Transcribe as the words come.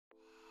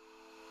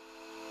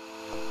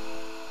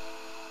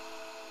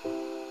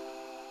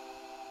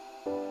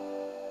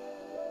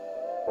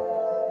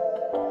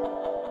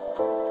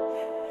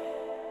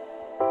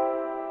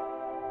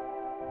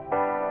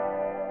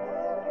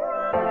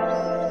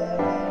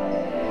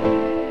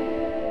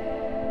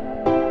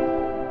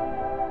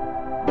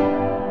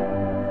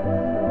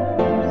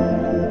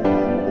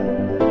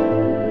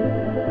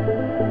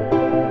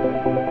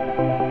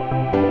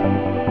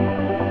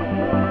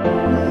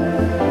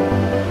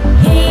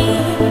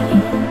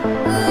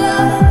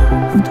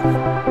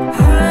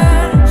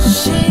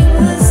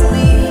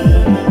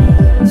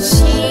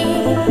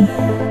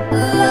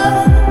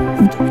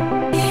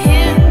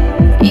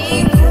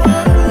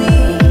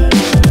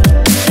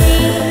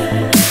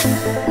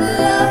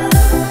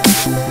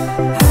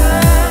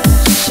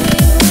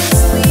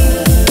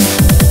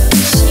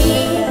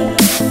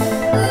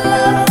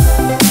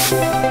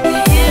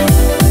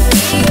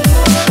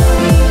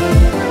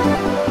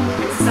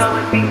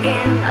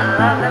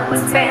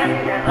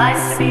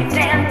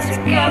began.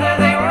 Together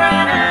they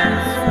ran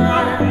as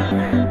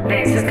one.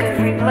 They took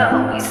every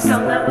blow, each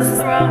stone that was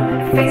thrown,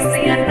 and faced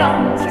the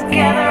unknown.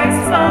 Together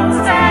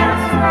exposed as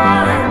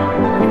one.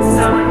 And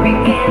so it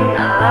began,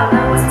 a love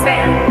that was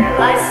banned. Their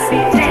lives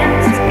began.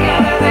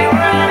 Together they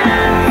ran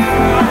as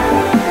one.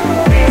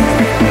 They took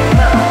every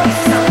blow, each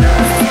stone that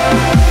was thrown,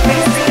 and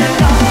faced the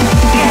unknown.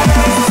 Together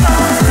exposed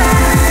as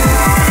one.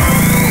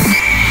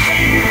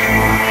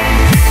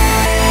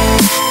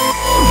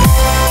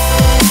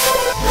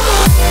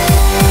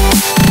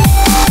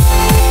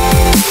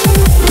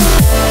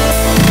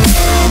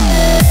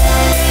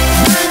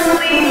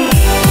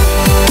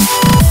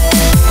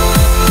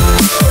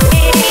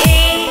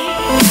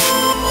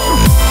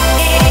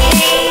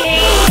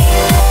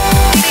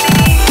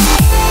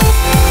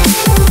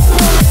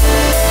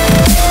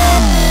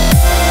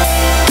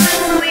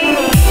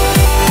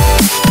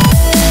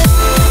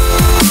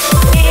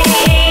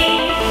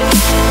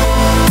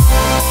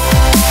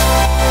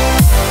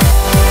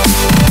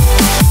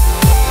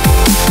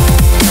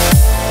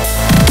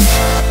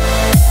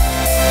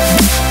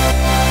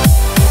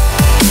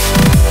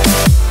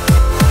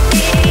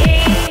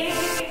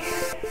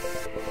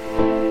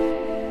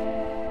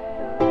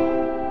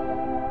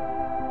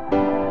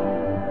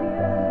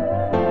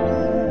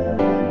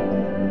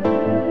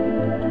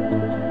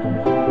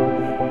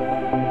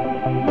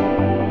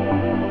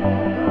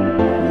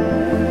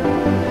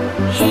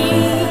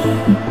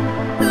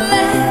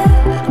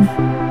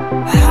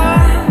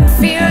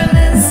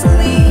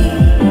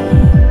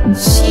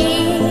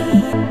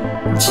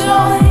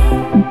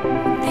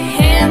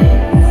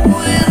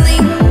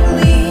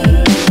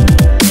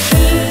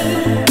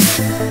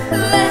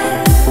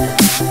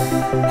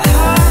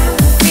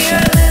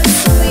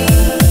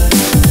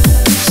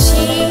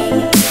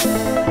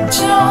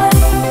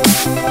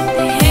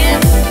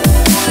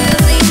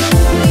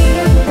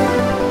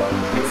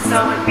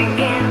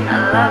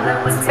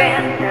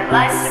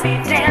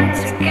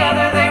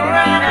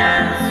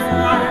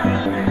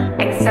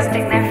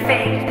 Accepting their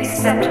fate, they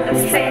stepped into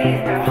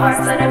faith. Their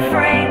hearts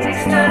unafraid, they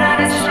stood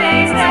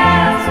unashamed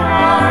as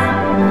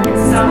one. And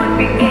so it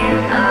began,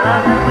 a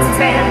love that was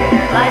banned.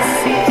 Their lives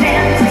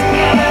began,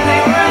 together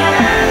they were.